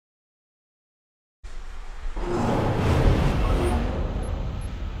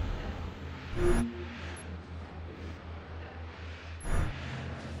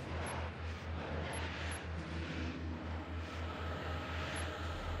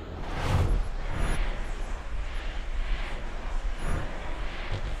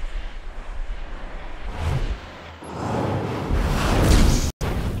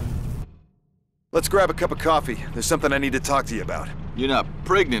Let's grab a cup of coffee. There's something I need to talk to you about. You're not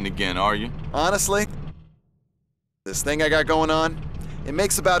pregnant again, are you? Honestly, this thing I got going on, it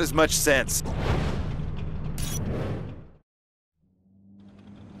makes about as much sense.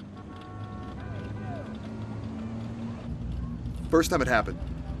 First time it happened,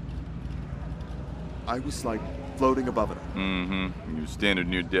 I was like floating above it. Mm-hmm. Your standard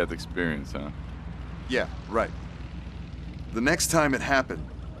near-death experience, huh? Yeah, right. The next time it happened,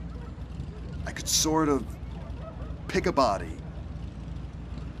 I could sort of pick a body,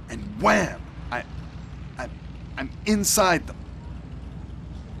 and wham! I'm inside them.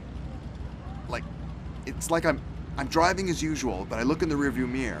 Like, it's like I'm driving as usual, but I look in the rearview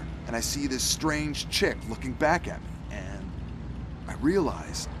mirror, and I see this strange chick looking back at me, and I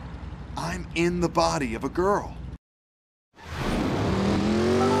realize I'm in the body of a girl.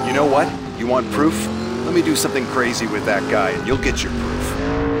 You know what? You want proof? Let me do something crazy with that guy, and you'll get your proof.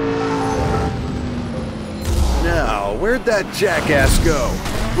 Now, where'd that jackass go?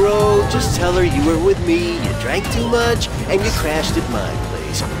 Bro, just tell her you were with me, you drank too much, and you crashed at my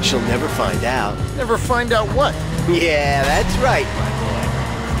place. She'll never find out. Never find out what? Yeah, that's right, my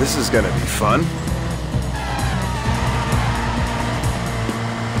boy. This is gonna be fun.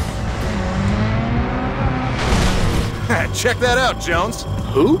 Check that out, Jones.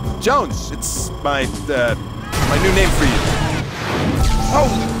 Who? Jones. It's my new name for you.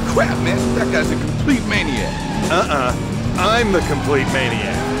 Holy crap, man. That guy's a complete maniac. I'm the complete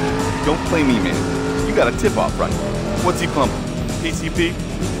maniac. Don't play me, man. You got a tip-off, right? What's he pumping? PCP?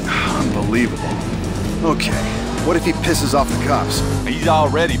 Unbelievable. Okay, what if he pisses off the cops? He's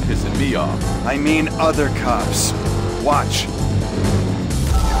already pissing me off. I mean other cops. Watch.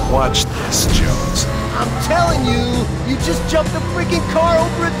 Watch this, Jones. I'm telling you, you just jumped a freaking car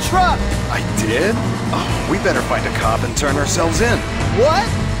over a truck. I did? Oh, we better find a cop and turn ourselves in. What?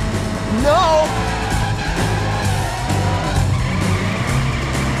 No.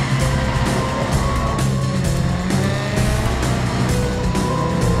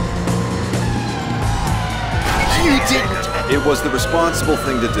 You didn't. It was the responsible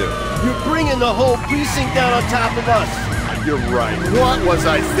thing to do. You're bringing the whole precinct down on top of us. You're right. What was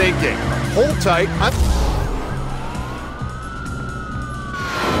I thinking? Hold tight. But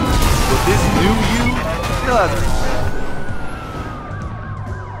this new you? Nothing.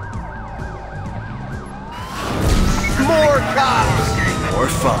 More cops. More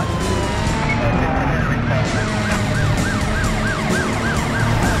fun.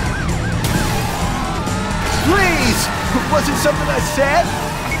 Please! Was it something I said?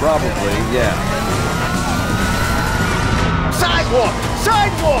 Probably, yeah. Sidewalk!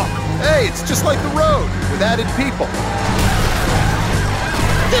 Sidewalk! Hey, it's just like the road, with added people.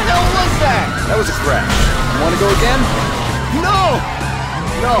 The hell was that? That was a crash. You want to go again? No!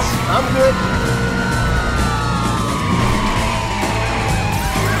 No, I'm good.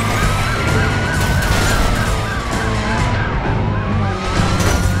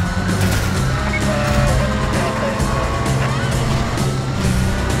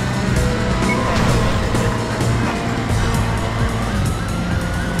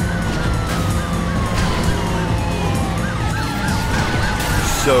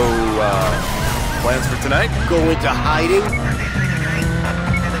 So, plans for tonight? Go into hiding?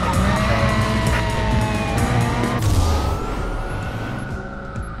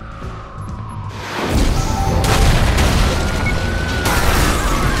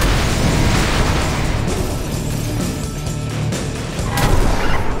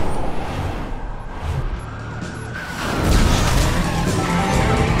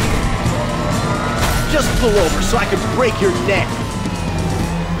 Just pull over so I can break your neck.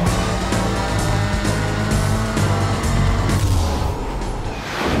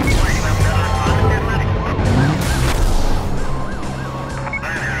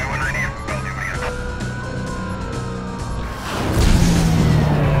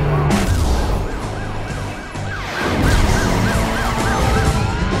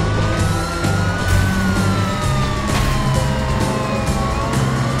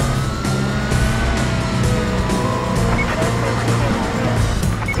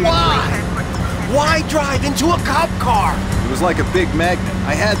 Why drive into a cop car? It was like a big magnet.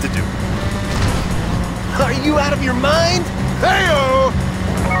 I had to do it. Are you out of your mind? Hey-o!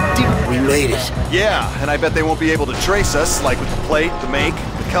 Dude, we made it. Yeah, and I bet they won't be able to trace us, like with the plate, the make,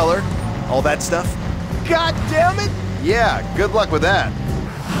 the color, all that stuff. God damn it! Yeah, good luck with that.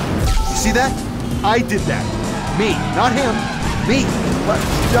 You see that? I did that. Me, not him. Me. What?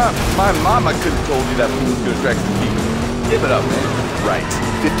 John, my mama could've told you that fool was gonna attract some people. Give it up, man. Right.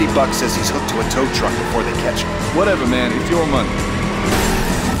 $50 says he's hooked to a tow truck before they catch him. Whatever, man. It's your money.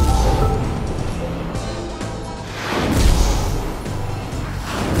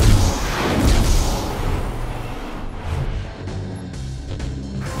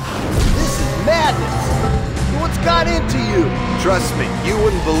 Trust me, you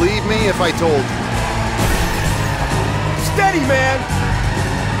wouldn't believe me if I told you. Steady, man!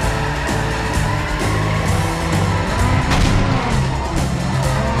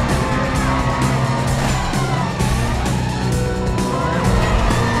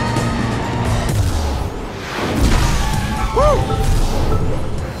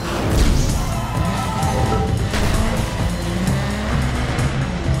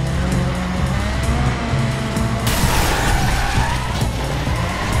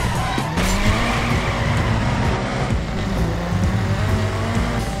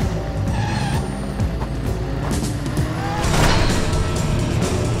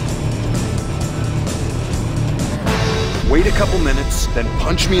 Wait a couple minutes, then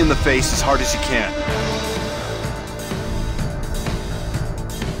punch me in the face as hard as you can.